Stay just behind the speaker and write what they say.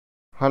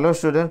Hello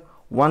student,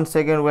 once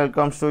again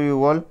welcomes to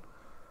you all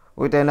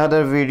with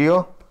another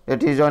video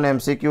that is on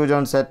MCQs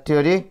on set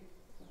theory.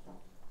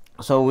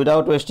 So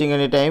without wasting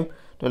any time,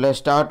 so let's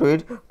start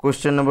with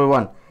question number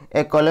 1.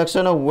 A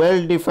collection of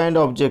well-defined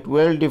object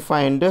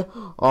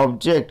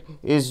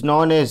is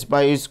known as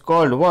is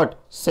called what?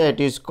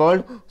 Set is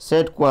called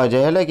set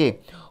quasi.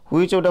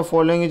 Which of the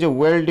following is a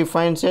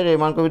well-defined set?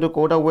 Eman ko bito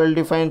kota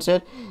well-defined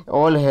set.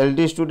 All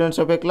healthy students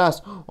of a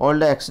class, all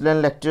the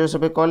excellent lecturers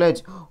of a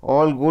college,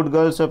 all good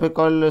girls of a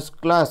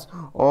class,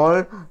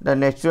 all the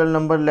natural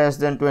number less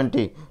than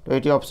 20. So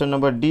it is option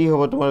number D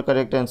hobo tomar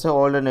correct answer.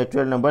 All the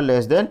natural number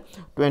less than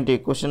 20.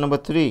 Question number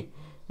 3.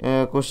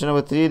 Question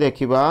number 3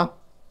 dekhiba.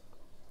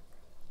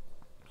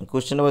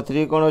 Question number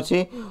 3 kon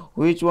achi?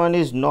 Which one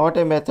is not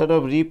a method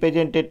of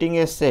representing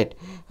a set?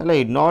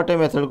 Not a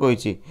method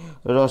koichi.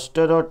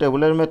 Roster or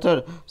tabular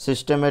method,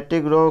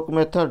 systematic row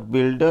method,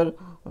 builder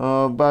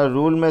ba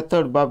rule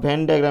method ba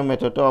Venn diagram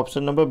method. So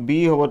option number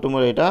B hobo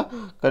tomar eta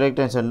correct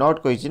answer.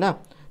 Not koichi na.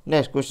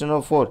 Next, question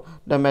number 4.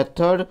 The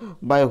method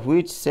by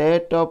which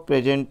set of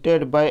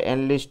presented by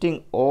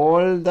enlisting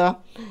all the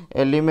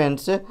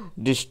elements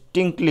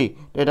distinctly.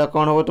 Eta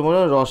kon hobo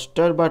tomar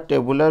roster ba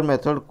tabular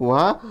method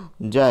kuha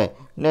jay.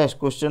 Next,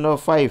 question number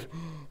 5.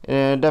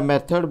 The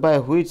method by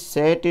which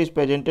set is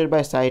presented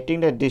by citing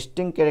the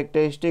distinct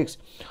characteristics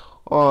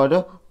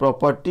or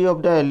property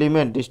of the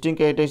element, distinct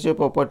characteristic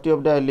property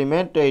of the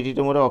element. So it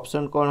tomorrow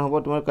option kon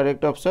hobo tomorrow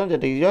correct option,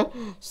 that is your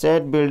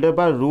set builder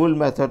by rule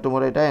method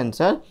tomorrow eta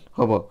answer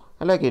hobo.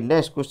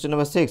 Next, question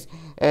number 6.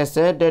 A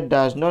set that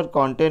does not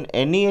contain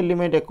any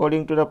element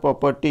according to the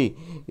property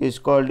is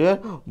called your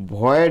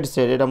void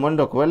set. Eta mon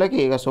rakhiba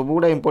eka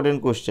sobu guda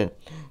important question.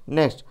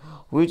 Next,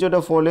 which of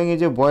the following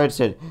is a void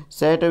set?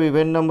 Set of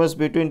even numbers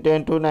between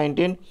 10 to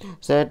 19,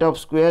 set of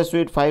squares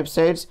with 5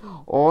 sides,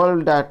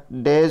 all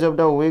that days of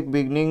the week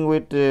beginning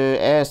with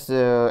S,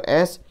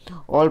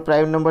 all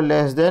prime number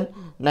less than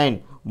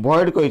 9.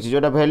 Void koichi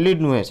jota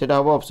valid nuhe seta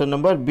hobo option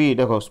number B.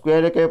 Dekho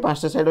square ke 5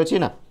 side achi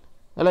na,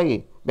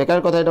 halagi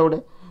bekar kotha eta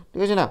gode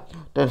ठीक अछि ना.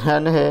 तो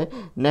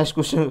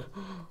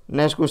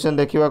next question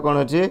देखिबा कोन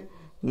अछि.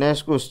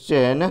 Next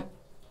question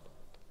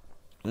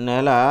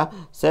nela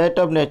set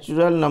of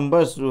natural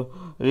numbers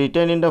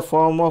written in the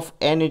form of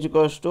n is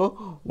equals to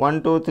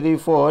 1 2 3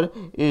 4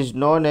 is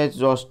known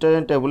as roster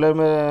and tabular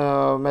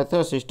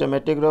method,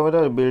 systematic row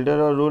method,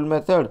 builder or rule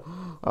method,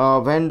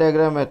 Venn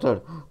diagram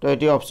method. तो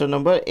ये option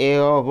number A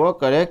होबो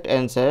correct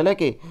answer है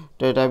कि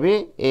तो एटा भी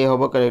ए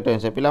होबो correct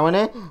answer. पिला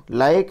माने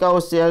लाइक और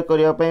शेयर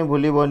करिया पई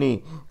भूलिबोनी,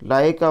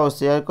 लाइक और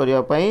शेयर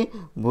करिया पई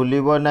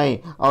भूलिबो नाही.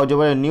 आ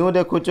जो न्यू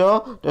देखुचो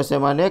तो से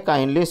माने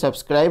काइंडली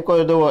सब्सक्राइब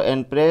कर दो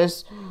एंड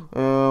प्रेस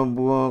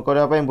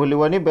करिया पई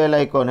भूलिबोनी बेल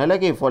आइकन है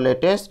कि फॉर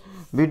लेटेस्ट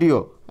वीडियो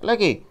है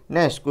कि.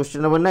 Next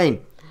question number 9.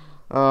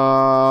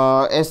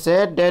 A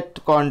set that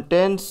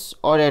contains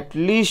or at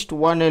least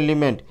one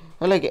element,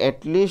 like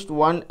at least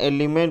one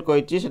element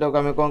koichi seta ko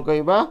ame kon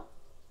kaiba.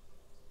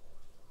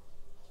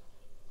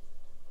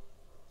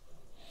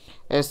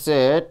 A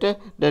set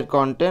that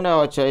contain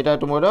acha eta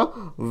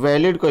tomorrow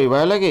valid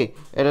kaiba lagi,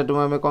 eta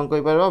tuma ame kon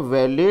koi parba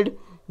valid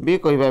bi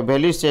kaiba,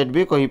 valid set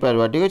bi koi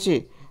parba. ठीक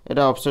अछि,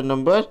 eta option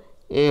number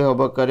A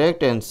hobo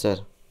correct answer.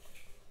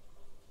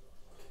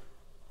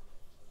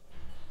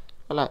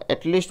 hala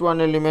at least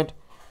one element.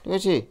 ठीक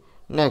अछि.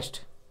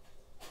 Next,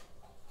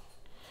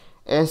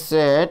 a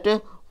set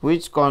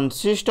which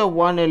consists of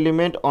one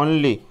element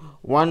only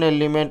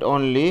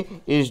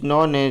is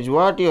known as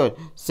what? Your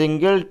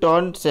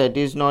singleton set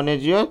is known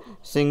as your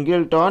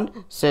singleton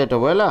set.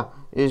 Well,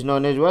 is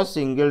known as what?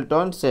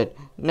 Singleton set.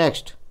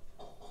 Next,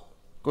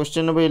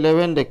 question number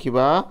 11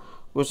 dekhiba.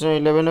 Question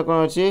 11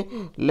 kon achi.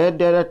 Let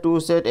there are two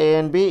set A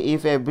and B.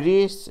 If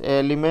every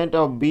element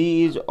of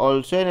B is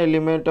also an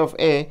element of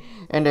A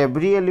and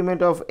every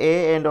element of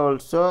A and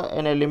also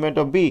an element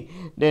of B,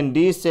 then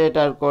these set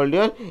are called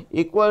your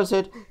equal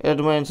set.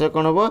 Eta my answer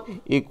kon hobo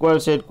equal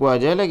set kuha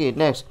jay lagi.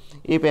 Next,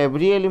 if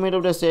every element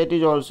of the set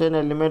is also an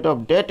element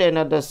of that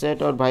another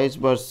set or vice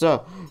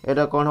versa,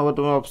 eta kon hobo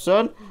tumar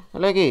option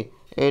lagi.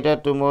 Eta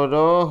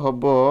tomorrow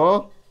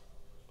hobo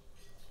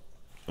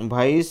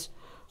vice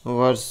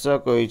वर्षा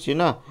कहिछि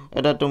ना.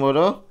 एटा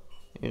तुमरो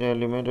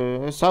element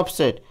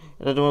subset,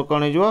 एटा तुम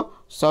कोन हिजबो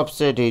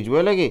subset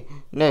हिजबो लागि.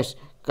 Next,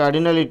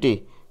 cardinality.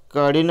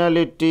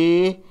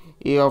 Cardinality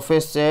of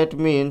a set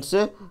means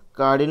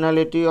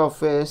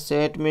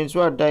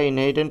what? The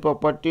inherent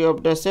property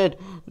of the set,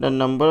 the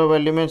number of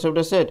elements of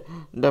the set,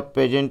 the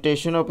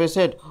presentation of a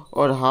set,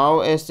 or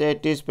how a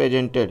set is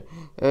presented.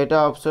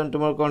 Etah option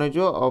तुमर कोन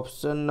हिजबो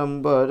option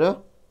number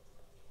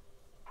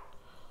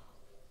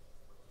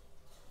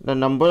the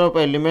number of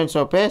elements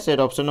of a set,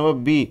 option number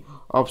B.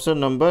 Option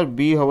number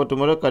B hobo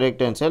tomorrow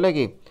correct answer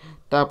lagi.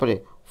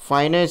 तापरे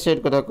finite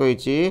set कथा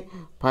कहिछि.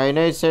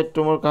 Finite set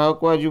tomorrow कहा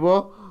को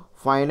आजिबो.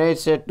 Finite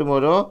set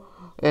tomorrow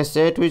a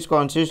set which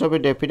consists of a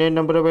definite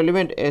number of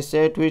elements, a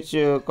set which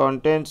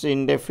contains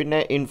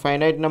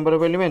infinite number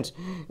of elements,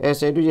 a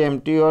set which is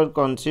empty or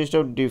consists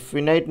of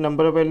definite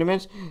number of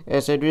elements,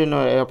 a set which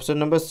option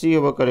number C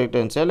hobo correct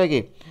answer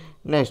lagi.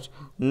 Next,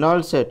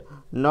 null set.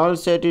 null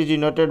set is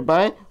denoted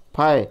by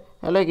phi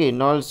है कि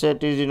null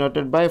set is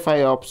denoted by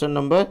phi option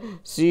number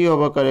C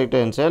होबो correct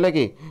answer है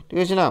कि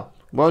ठीक है ना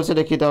ball से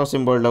देखि था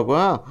सिंबल लो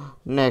हाँ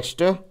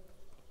next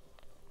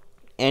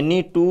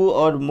any two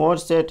or more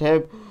set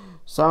have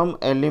some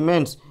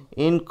elements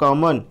in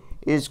common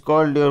is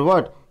called your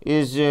what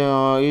is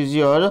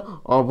your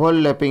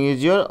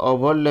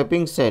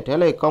overlapping set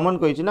है common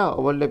कही ना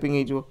overlapping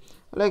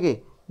है कि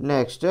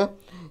next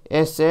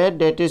a set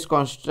that is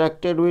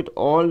constructed with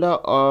all the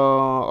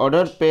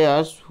ordered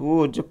pairs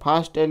whose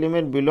first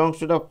element belongs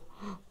to the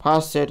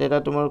first set एटा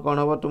तुम कौन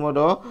हम तुम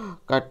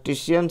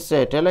Cartesian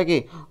set है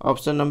कि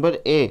option number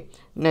A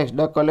next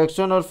the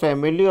collection और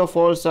फैमिली ऑफ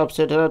ऑल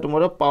सबसेट है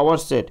तुम power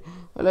set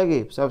है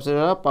कि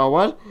सबसेट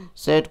पावर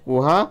सेट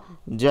कुहा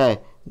जाए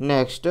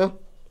नेक्स्ट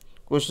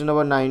क्वेश्चन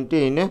नंबर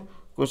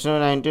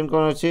 19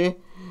 कौन अच्छी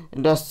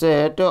the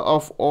set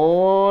of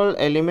all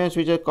elements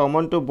which are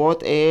common to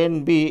both A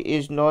and B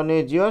is known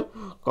as your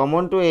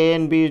common to A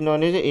and B is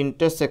known as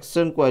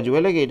intersection कुआ जो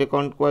है लगे इटे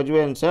कौन कुआ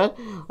जो आंसर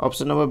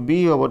ऑप्शन नंबर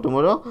बी होगा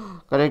तुम्हारा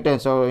correct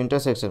answer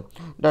intersection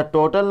the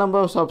total number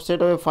of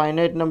subset of a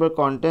finite number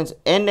contains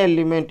n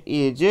element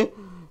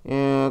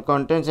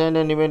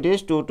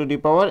is 2 to the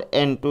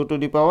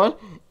power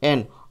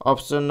n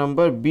option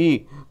number B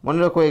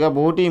मन रखो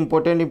बहुत ही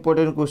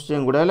इंपोर्टेंट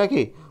क्वेश्चन गुड़ा है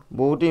कि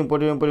बहुत ही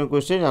इंपोर्टेंट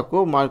क्वेश्चन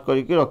आपको मार्क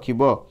करके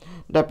रखिबो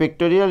the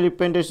pictorial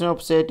representation of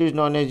set is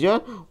known as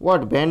your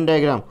what Venn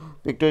diagram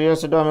pictorial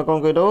set आम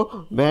कौन कही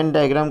था वेन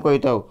डायग्राम कही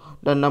था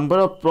the number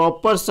of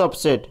proper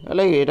subset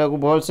है यहाँ को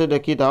भल से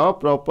देखी था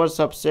proper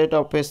subset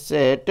of A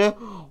set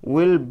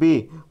will be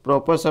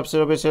proper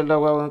subset of A set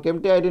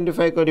केमती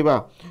आइडेंटिफाई करबा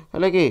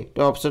है कि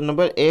तो ऑप्शन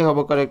नंबर ए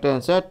हम correct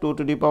answer 2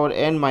 to the power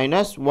n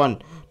minus 1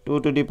 2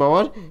 to the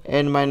power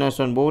n minus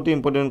 1 बहुत ही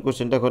इंपोर्टेंट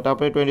क्वेश्चन देखो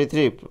तापर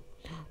 23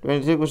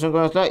 क्वेश्चन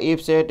कौन आसला if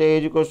set A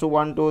is equals to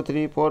 1 2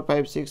 3 4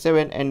 5 6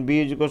 7 and B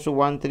is equals to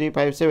 1 3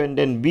 5 7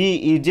 then B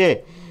is a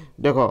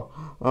देखो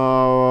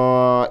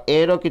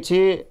A रो किछि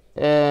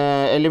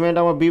element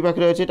हम B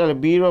पाखरे अछि ताले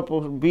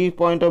B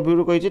पॉइंट ऑफ व्यू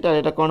रो कहिछि ताले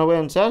एटा कोन होबो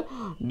answer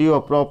D O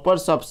proper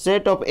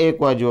subset of A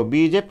को आजो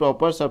B is a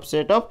proper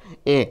subset of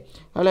A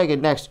हला कि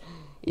next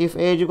if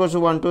A is equals to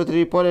 1 2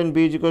 3 4 and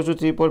B is equals to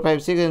 3 4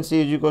 5 6 and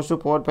C is equals to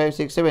 4 5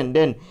 6 7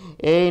 then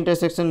A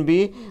intersection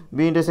B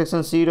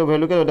intersection C row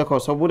value के देखो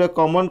सबुरे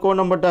common को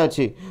नंबरटा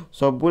अछि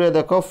सबुरे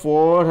देखो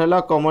 4 हला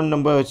common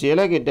number अछि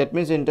हला कि that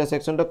means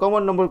intersection the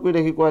common number को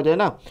देखि को जाय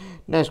ना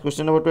next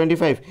question number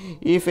 25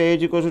 if A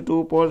is equals to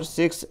 2 4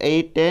 6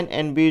 8 10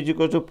 and B is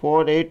equals to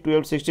 4 8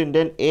 12 16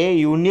 then A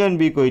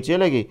union B कहि छै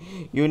हला कि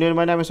यूनियन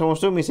माने हम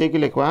समस्त मिसै के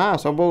लिखवा हां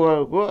सब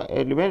को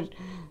एलिमेंट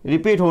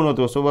रिपीट हो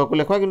तो सब को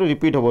लिखवा कि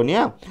रिपीट होनी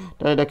हाँ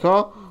तो देख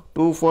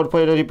 2 4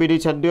 5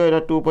 रिपीट छाड़ दियो एटा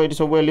 2 5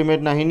 सब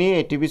एलिमेंट नाही नी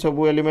एटी भी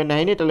सब एलिमेंट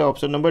नाही नी ताले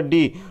ऑप्शन नंबर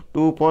डी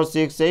 2 4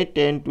 6 8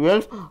 10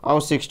 12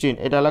 और 16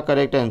 एटा ला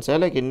करेक्ट आंसर है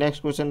लेकिन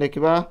नेक्स्ट क्वेश्चन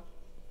देखिबा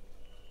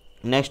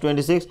next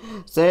 26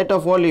 set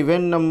of all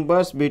even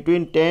numbers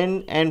between 10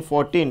 and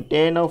 14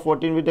 10 और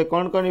 14 भी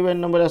कौन इवन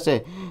नंबर आसे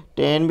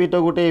 10 भी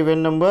तो गोटे इवन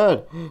नंबर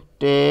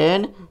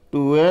 10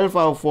 12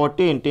 और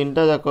 14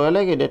 तीनटा जाक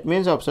है कि that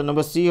means option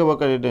number C होगा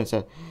correct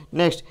answer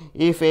next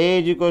if A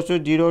is equals to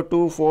 0 2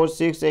 4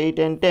 6 8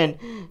 and 10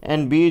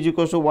 and B is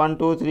equals to 1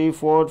 2 3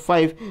 4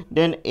 5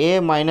 then A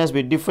minus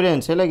B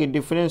difference है कि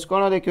डिफरेंस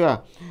कौन देखा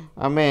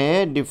आम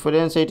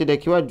डिफरेंस ये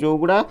देखा जो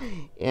गुड़ा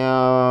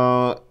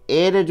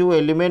ए रे जो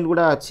एलिमेंट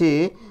गुड़ा अच्छी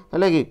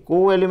है कि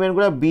कौ एलिमेंट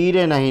गुड़ा बी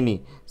रे नहीं नी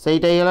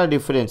सहीटा ही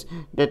डिफरेंस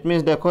दैट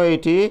मीन्स देखो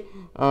ये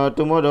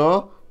तुम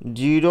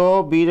 0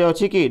 बी रे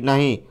अच्छी कि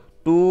नहीं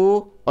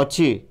 2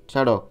 अच्छी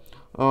छाड़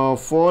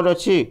 4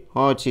 अच्छी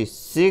हाँ अच्छी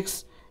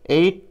 6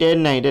 8 10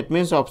 9 that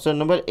means option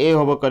number A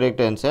होबो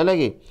करेक्ट आंसर है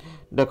कि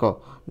देखो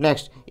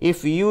next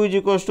if u is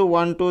equals to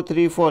 1 2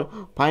 3 4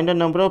 find the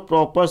number of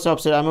proper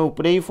subset आमे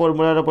ऊपर ही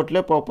फार्मूला रे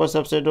पटले proper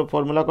subset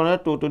formula cone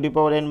 2 to the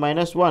power n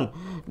minus 1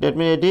 that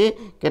mean eighty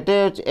केते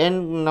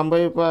n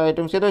number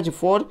item से तो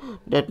 4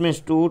 that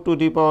means 2 to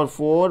the power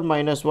 4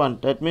 minus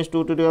 1 that means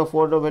 2 to the power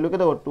 4 row value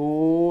केते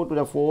 2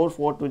 to the 4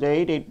 4 to the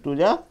 8 8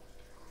 to the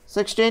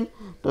 16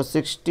 तो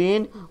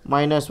 16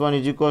 minus 1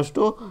 is equals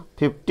to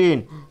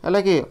 15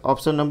 है कि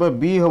option number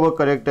B होबो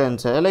correct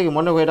answer है कि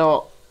मन को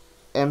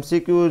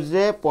एमसीक्यूज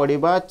रे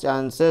पढ़ा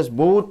चांसेस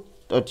बहुत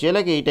अच्छी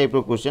है कि टाइप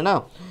क्वेश्चन ना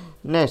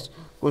नेक्स्ट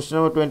क्वेश्चन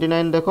नंबर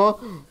 29 देखो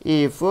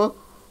if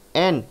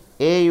N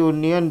A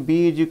union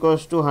B is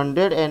equals to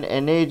 100 and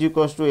NA is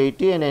equals to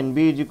 80 and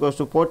NB is equals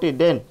to 40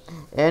 then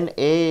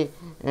NA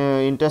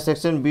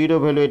intersection B row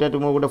value एटा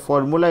तुम गोटे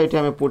फार्मूला ये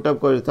आम पुटअप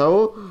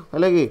करथाउ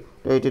है कि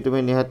तो ये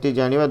तुम्हें निहाती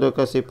जानिबा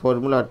दरकार से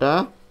फार्मूलाटा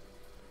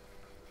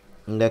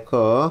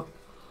देखो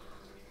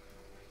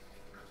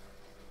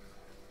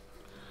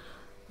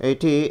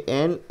ये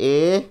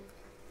NA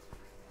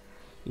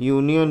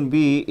union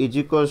B is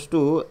equals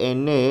to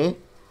NA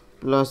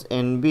plus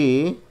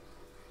NB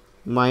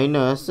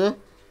minus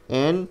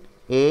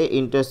NA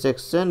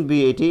intersection B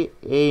ये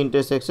A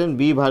intersection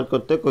B बाहर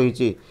करते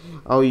कही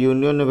आउ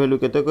यूनियन वैल्यू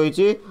केते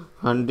कही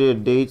 100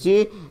 देइछि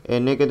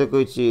NA केते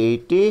कही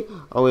 80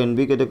 आउ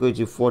NB केते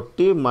कही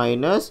 40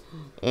 minus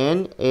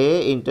N A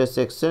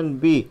intersection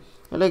B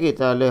है कि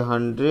ताले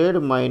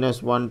 100 minus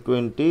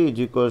 120 is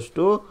equals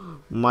to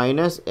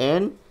minus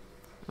N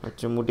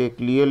अच्छा मुझे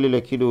क्लीयरली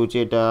लिखी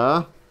दूचे एटा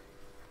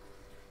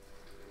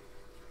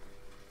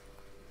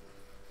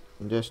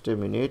जस्ट ए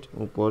मिनिट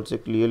ऊपर से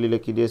क्लीयरली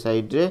लिखी दिए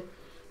साइड रे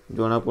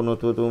जना पड़ो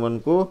तुम मन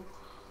को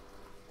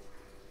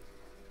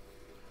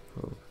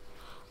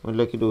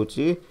लिखी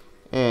दूची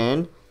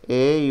N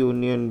A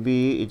union B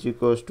is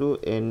equals to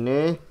N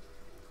A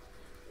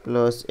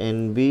plus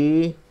N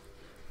B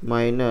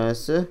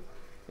minus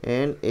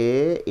N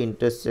A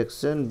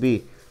intersection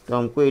B तो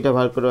हमको यहाँ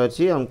बाहर करवा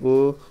अच्छी हमको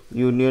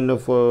यूनियन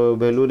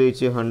वैल्यू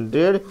देती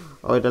 100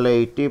 और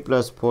ये 80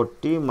 plus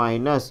 40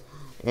 minus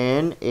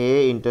N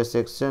A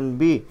intersection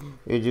B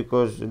is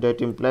equals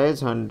that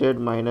implies 100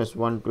 minus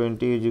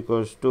 120 is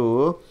equals to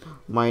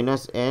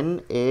minus N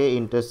A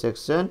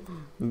intersection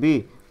B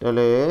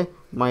ताले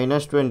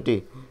माइनस 20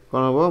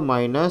 कौन हम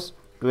minus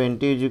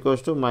 20 is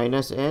equals to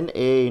minus N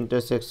A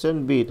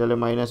intersection B ताले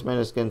minus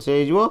minus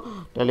cancel हो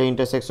ताले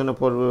intersection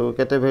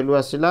केते value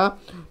आसला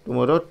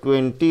तुमरो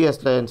 20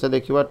 आसला answer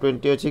देखिबा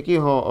 20 अछि कि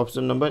हां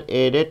ऑप्शन नंबर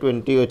ए रे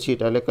 20 अछि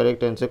ताले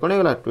करेक्ट आंसर कोन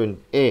गेला 20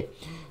 A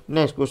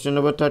next question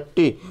number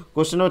 30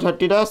 question number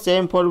 30 टा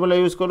सेम फॉर्मूला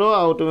यूज करो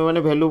आ तुम माने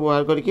वैल्यू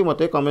बाहर करके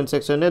मते कमेंट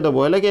सेक्शन रे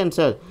दबो हला कि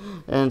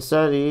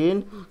आंसर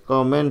इन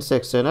कमेंट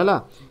सेक्शन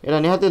हला एला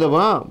निहाते दबो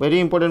हां वेरी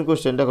इंपोर्टेंट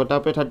क्वेश्चन देखो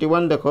तापे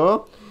 31 देखो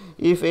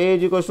if a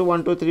is equals to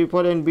 1 2 3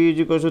 4 and b is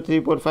equals to 3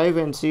 4 5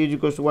 and c is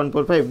equals to 1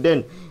 4 5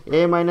 then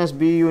a minus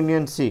b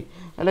union c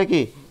है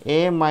कि a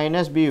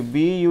minus b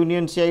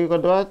union c आगे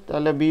कर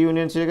दो b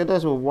union c के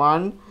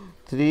 1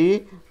 3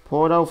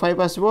 4 और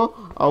 5 आसबो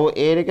और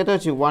a रे के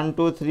 1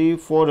 2 3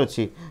 4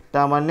 अछि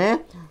ता माने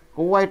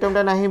को आइटम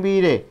टा नाही b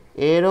रे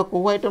a रो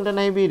को आइटम टा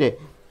नाही b रे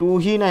 2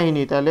 ही नाही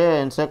नी ताले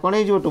आंसर कोन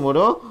हे जिवो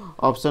तुमरो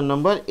ऑप्शन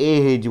नंबर a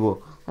हे जिवो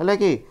है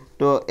कि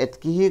तो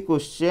एतकी ही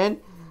क्वेश्चन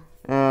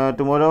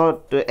तुमरो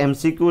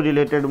एमसीक्यू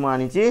रिलेटेड मु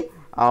आनी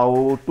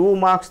आउ 2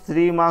 marks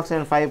 3 marks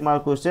and 5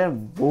 mark question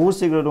बहुत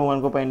शीघ्र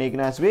तुम को नहीं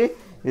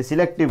आसबी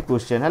सिलेक्टिव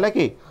क्वेश्चन है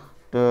कि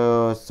तो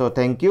so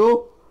thank you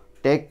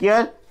take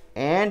care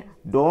and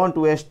don't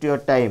waste your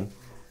time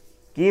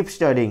keep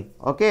studying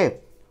okay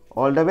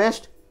all the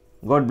best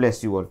God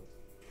bless you all.